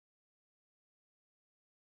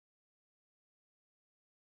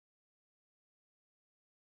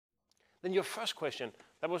Then your first question,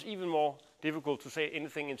 that was even more difficult to say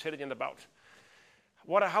anything intelligent about.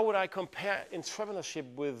 How would I compare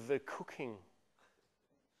entrepreneurship with cooking?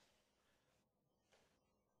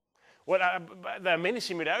 Well, there are many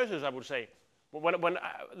similarities, I would say.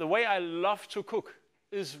 The way I love to cook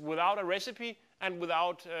is without a recipe and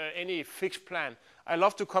without any fixed plan. I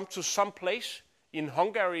love to come to some place in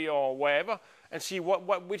Hungary or wherever and see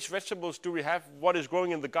which vegetables do we have, what is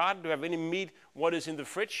growing in the garden, do we have any meat, what is in the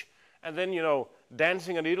fridge, and then,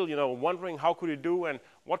 dancing a little, wondering how could you do and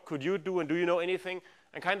what could you do and do you know anything,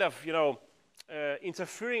 and kind of,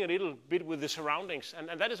 interfering a little bit with the surroundings.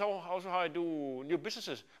 And that is also how I do new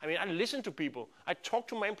businesses. I mean, I listen to people. I talk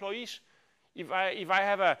to my employees. If I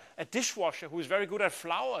have a dishwasher who is very good at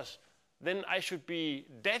flowers, then I should be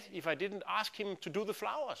dead if I didn't ask him to do the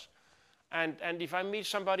flowers. And if I meet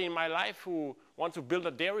somebody in my life who wants to build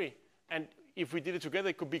a dairy, and if we did it together,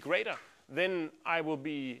 it could be greater, then I will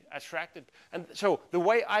be attracted. And so the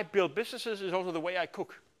way I build businesses is also the way I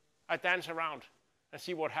cook. I dance around and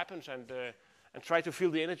see what happens and try to feel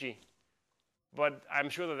the energy. But I'm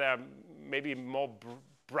sure that there are maybe more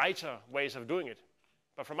brighter ways of doing it.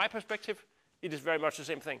 But from my perspective, it is very much the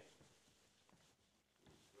same thing.